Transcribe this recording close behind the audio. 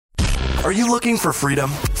Are you looking for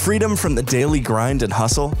freedom? Freedom from the daily grind and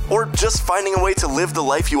hustle? Or just finding a way to live the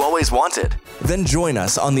life you always wanted? Then join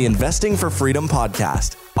us on the Investing for Freedom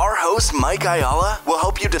podcast. Our host, Mike Ayala, will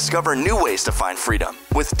help you discover new ways to find freedom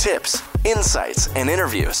with tips, insights, and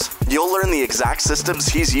interviews. You'll learn the exact systems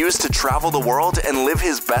he's used to travel the world and live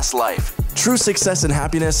his best life. True success and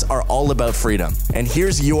happiness are all about freedom. And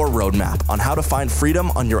here's your roadmap on how to find freedom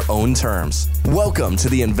on your own terms. Welcome to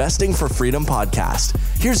the Investing for Freedom podcast.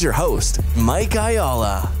 Here's your host, Mike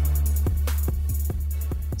Ayala.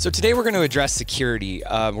 So today we're going to address security.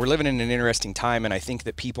 We're living in an interesting time, and I think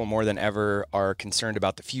that people more than ever are concerned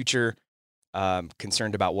about the future,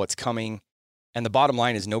 concerned about what's coming. And the bottom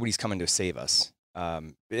line is nobody's coming to save us.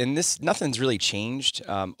 Nothing's really changed.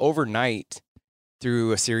 Overnight,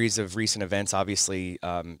 through a series of recent events, obviously,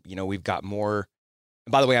 we've got more.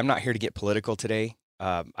 And by the way, I'm not here to get political today.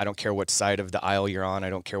 I don't care what side of the aisle you're on. I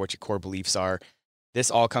don't care what your core beliefs are. This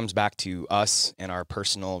all comes back to us and our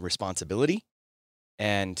personal responsibility.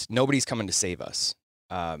 And nobody's coming to save us.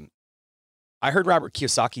 I heard Robert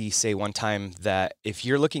Kiyosaki say one time that if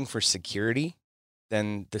you're looking for security,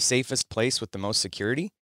 then the safest place with the most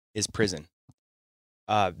security is prison.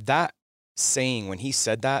 That saying, when he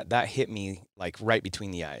said that hit me like right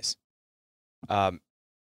between the eyes. And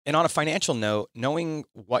on a financial note, knowing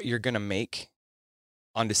what you're going to make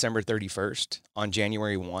on December 31st, on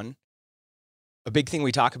January 1, a big thing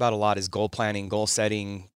we talk about a lot is goal planning, goal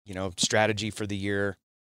setting, strategy for the year.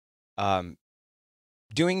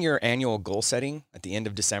 Doing your annual goal setting at the end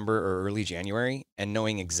of December or early January and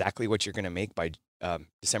knowing exactly what you're going to make by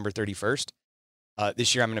December 31st.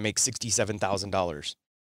 This year I'm going to make $67,000.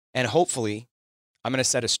 And hopefully I'm going to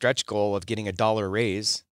set a stretch goal of getting $1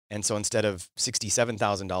 raise. And so instead of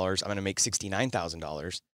 $67,000, I'm going to make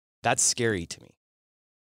 $69,000. That's scary to me.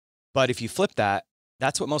 But if you flip that,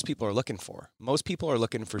 that's what most people are looking for. Most people are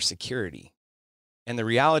looking for security. And the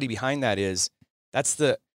reality behind that is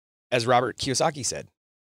as Robert Kiyosaki said,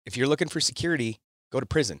 if you're looking for security, go to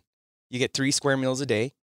prison. You get 3 square meals a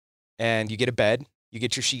day and you get a bed, you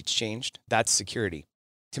get your sheets changed. That's security.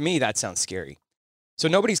 To me, that sounds scary. So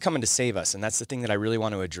nobody's coming to save us. And that's the thing that I really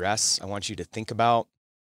want to address. I want you to think about.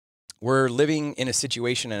 We're living in a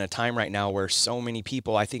situation and a time right now where so many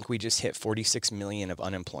people, I think we just hit 46 million of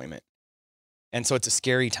unemployment. And so it's a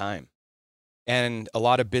scary time. And a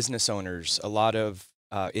lot of business owners, a lot of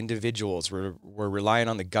individuals were relying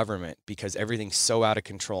on the government because everything's so out of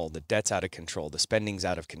control. The debt's out of control. The spending's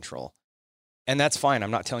out of control. And that's fine. I'm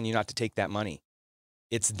not telling you not to take that money.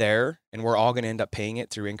 It's there, and we're all going to end up paying it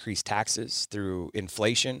through increased taxes, through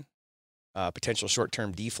inflation, potential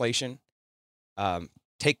short-term deflation.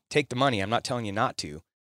 Take the money. I'm not telling you not to.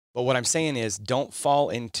 But what I'm saying is don't fall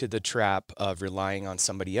into the trap of relying on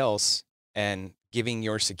somebody else and giving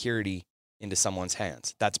your security into someone's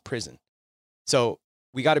hands. That's prison. So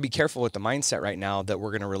we got to be careful with the mindset right now that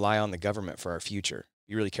we're going to rely on the government for our future.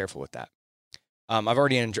 Be really careful with that. I've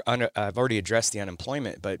already addressed the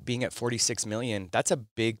unemployment, but being at 46 million, that's a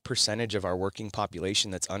big percentage of our working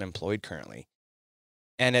population that's unemployed currently.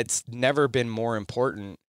 And it's never been more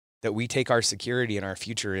important that we take our security and our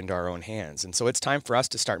future into our own hands. And so it's time for us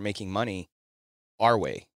to start making money our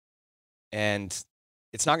way. And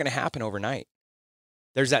it's not going to happen overnight.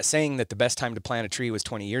 There's that saying that the best time to plant a tree was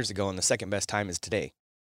 20 years ago and the second best time is today.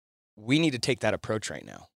 We need to take that approach right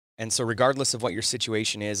now. And so regardless of what your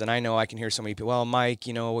situation is, and I know I can hear so many people, well, Mike,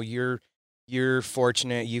 you're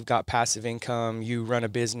fortunate, you've got passive income, you run a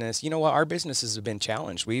business. You know what? Our businesses have been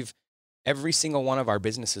challenged. Every single one of our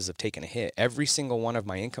businesses have taken a hit. Every single one of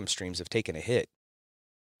my income streams have taken a hit.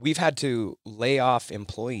 We've had to lay off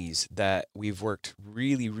employees that we've worked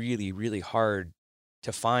really, really, really hard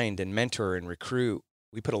to find and mentor and recruit.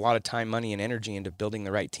 We put a lot of time, money, and energy into building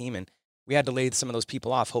the right team, and we had to lay some of those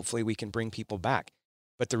people off. Hopefully we can bring people back.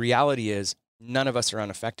 But the reality is none of us are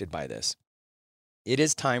unaffected by this. It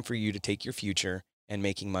is time for you to take your future and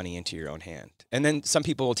making money into your own hand. And then some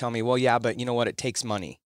people will tell me, well, yeah, but you know what? It takes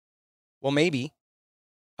money. Well, maybe.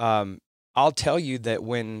 I'll tell you that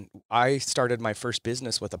when I started my first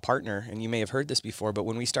business with a partner, and you may have heard this before, but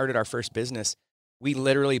when we started our first business, we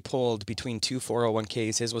literally pulled between 2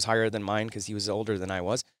 401ks. His was higher than mine because he was older than I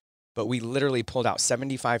was. But we literally pulled out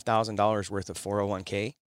 $75,000 worth of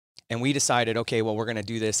 401k. And we decided, okay, well, we're going to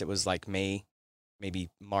do this. It was like May, maybe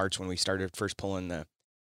March when we started first pulling the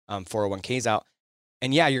 401ks out.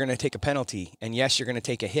 And yeah, you're going to take a penalty. And yes, you're going to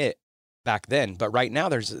take a hit back then. But right now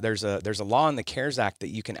there's a law in the CARES Act that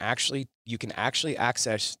you can actually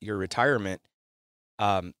access your retirement.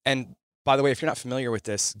 And by the way, if you're not familiar with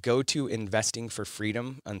this, go to Investing for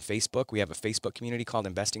Freedom on Facebook. We have a Facebook community called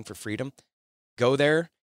Investing for Freedom. Go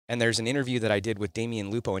there And there's an interview that I did with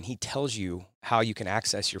Damian Lupo, and he tells you how you can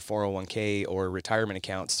access your 401k or retirement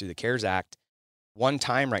accounts through the CARES Act. One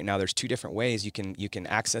time right now, there's two different ways. You can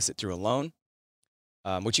access it through a loan,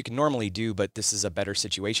 which you can normally do, but this is a better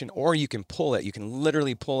situation. Or you can pull it. You can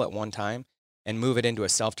literally pull at one time and move it into a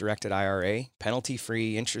self-directed IRA,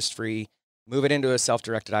 penalty-free, interest-free. Move it into a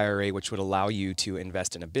self-directed IRA, which would allow you to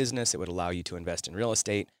invest in a business. It would allow you to invest in real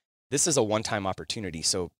estate. This is a one-time opportunity,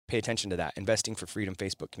 so pay attention to that. Investing for Freedom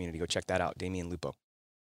Facebook community. Go check that out, Damian Lupo.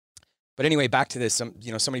 But anyway, back to this. So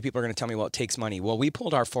many people are going to tell me, well, it takes money. Well, we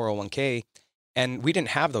pulled our 401k, and we didn't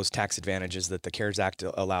have those tax advantages that the CARES Act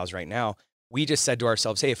allows right now. We just said to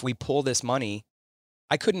ourselves, hey, if we pull this money,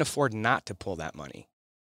 I couldn't afford not to pull that money.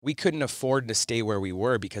 We couldn't afford to stay where we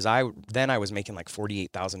were because I was making like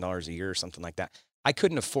 $48,000 a year or something like that. I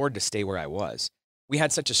couldn't afford to stay where I was. We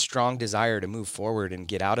had such a strong desire to move forward and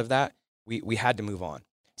get out of that. We had to move on.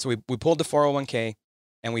 So we pulled the 401k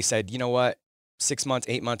and we said, you know what, 6 months,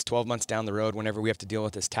 8 months, 12 months down the road, whenever we have to deal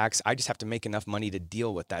with this tax, I just have to make enough money to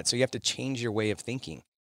deal with that. So you have to change your way of thinking.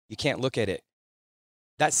 You can't look at it.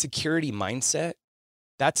 That security mindset,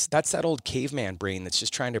 that's that old caveman brain that's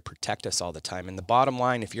just trying to protect us all the time. And the bottom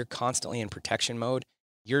line, if you're constantly in protection mode,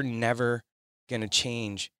 you're never going to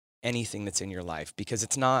change anything that's in your life because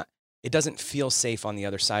it doesn't feel safe on the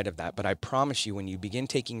other side of that. But I promise you, when you begin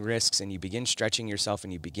taking risks and you begin stretching yourself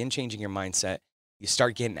and you begin changing your mindset, you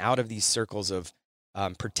start getting out of these circles of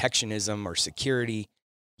protectionism or security,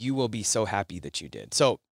 you will be so happy that you did.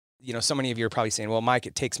 So, so many of you are probably saying, well, Mike,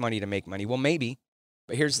 it takes money to make money. Well, maybe,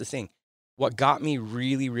 but here's the thing. What got me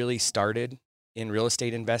really, really started in real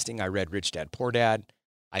estate investing, I read Rich Dad, Poor Dad.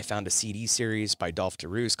 I found a CD series by Dolph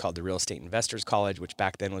DeRoos called The Real Estate Investors College, which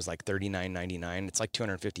back then was like $39.99. It's like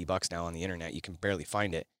 $250 now on the internet. You can barely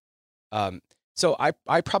find it. So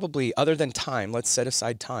I probably, other than time, let's set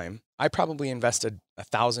aside time, I probably invested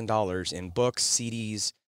 $1,000 in books,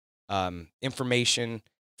 CDs, information,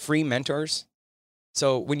 free mentors.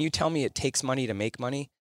 So when you tell me it takes money to make money,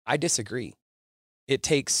 I disagree. It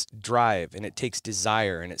takes drive and it takes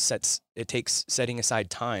desire and it takes setting aside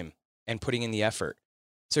time and putting in the effort.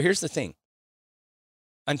 So here's the thing.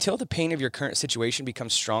 Until the pain of your current situation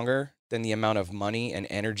becomes stronger than the amount of money and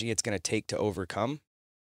energy it's going to take to overcome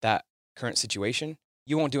that current situation,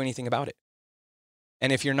 you won't do anything about it.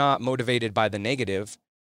 And if you're not motivated by the negative,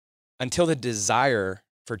 until the desire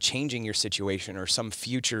for changing your situation or some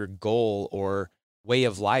future goal or way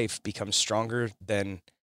of life becomes stronger than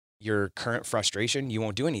your current frustration, you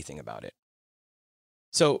won't do anything about it.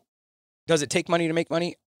 So does it take money to make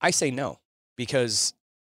money? I say no, because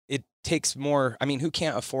it takes more. I mean, who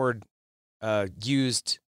can't afford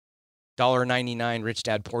used $1.99 Rich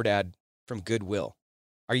Dad, Poor Dad from Goodwill?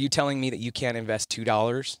 Are you telling me that you can't invest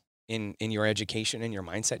 $2 in your education and your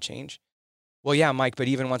mindset change? Well, yeah, Mike, but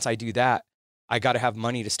even once I do that, I got to have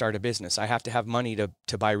money to start a business. I have to have money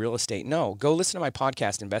to buy real estate. No, go listen to my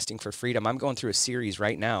podcast, Investing for Freedom. I'm going through a series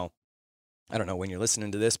right now. I don't know when you're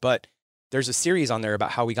listening to this, but there's a series on there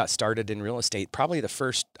about how we got started in real estate. Probably the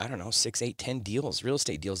first, 6, 8, 10 deals, real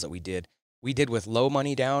estate deals that we did with low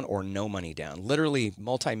money down or no money down, literally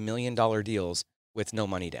multi-million-dollar deals with no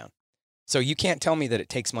money down. So you can't tell me that it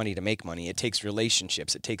takes money to make money. It takes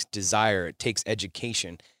relationships. It takes desire. It takes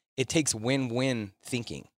education. It takes win-win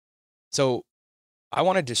thinking. So I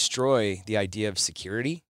want to destroy the idea of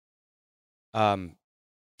security.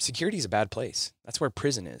 Security is a bad place. That's where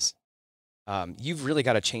prison is. You've really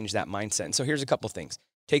got to change that mindset. And so here's a couple things.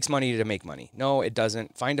 Takes money to make money. No, it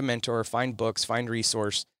doesn't. Find a mentor, find books, find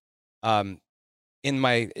resource. In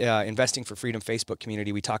my Investing for Freedom Facebook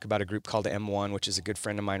community, we talk about a group called M1, which is a good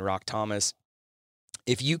friend of mine, Rock Thomas.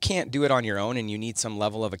 If you can't do it on your own and you need some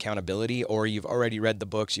level of accountability, or you've already read the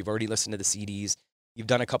books, you've already listened to the CDs, you've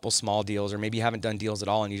done a couple small deals, or maybe you haven't done deals at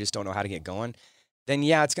all and you just don't know how to get going, then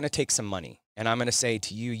yeah, it's going to take some money. And I'm going to say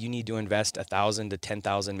to you, you need to invest $1,000 to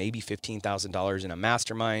 $10,000, maybe $15,000 in a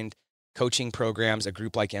mastermind, coaching programs, a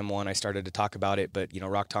group like M1. I started to talk about it, but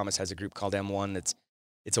Rock Thomas has a group called M1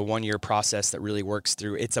 it's a 1-year process that really works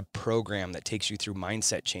through. It's a program that takes you through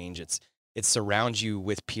mindset change. It surrounds you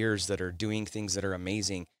with peers that are doing things that are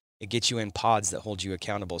amazing. It gets you in pods that hold you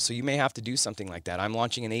accountable. So you may have to do something like that. I'm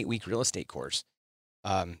launching an 8-week real estate course.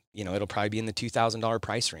 It'll probably be in the $2,000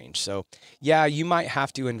 price range. So yeah, you might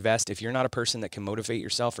have to invest. If you're not a person that can motivate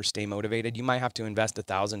yourself or stay motivated, you might have to invest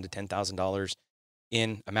 $1,000 to $10,000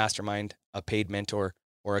 in a mastermind, a paid mentor,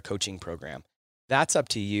 or a coaching program. That's up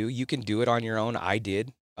to you. You can do it on your own. I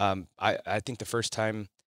did. I think the first time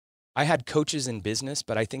I had coaches in business,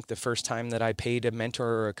 but I think the first time that I paid a mentor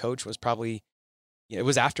or a coach was probably, it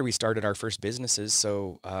was after we started our first businesses.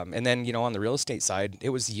 So, and then, on the real estate side, it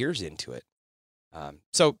was years into it.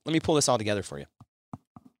 So let me pull this all together for you.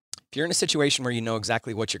 If you're in a situation where you know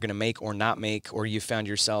exactly what you're going to make or not make, or you found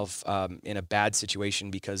yourself in a bad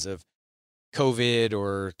situation because of COVID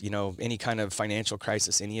or, any kind of financial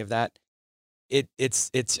crisis, any of that,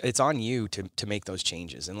 it's on you to make those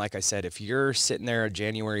changes. And like I said, if you're sitting there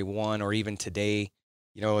January 1 or even today,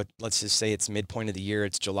 let's just say it's midpoint of the year,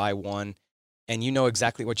 it's July 1, and you know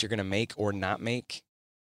exactly what you're going to make or not make,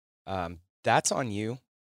 that's on you.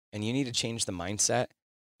 And you need to change the mindset,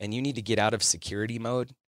 and you need to get out of security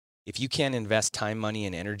mode. If you can't invest time, money,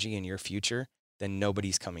 and energy in your future, then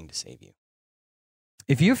nobody's coming to save you.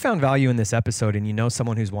 If you've found value in this episode and you know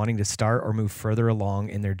someone who's wanting to start or move further along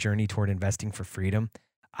in their journey toward investing for freedom,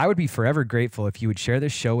 I would be forever grateful if you would share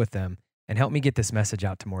this show with them and help me get this message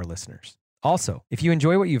out to more listeners. Also, if you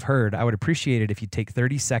enjoy what you've heard, I would appreciate it if you'd take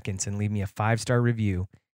 30 seconds and leave me a 5-star review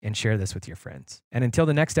and share this with your friends. And until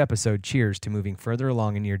the next episode, cheers to moving further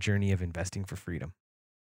along in your journey of investing for freedom.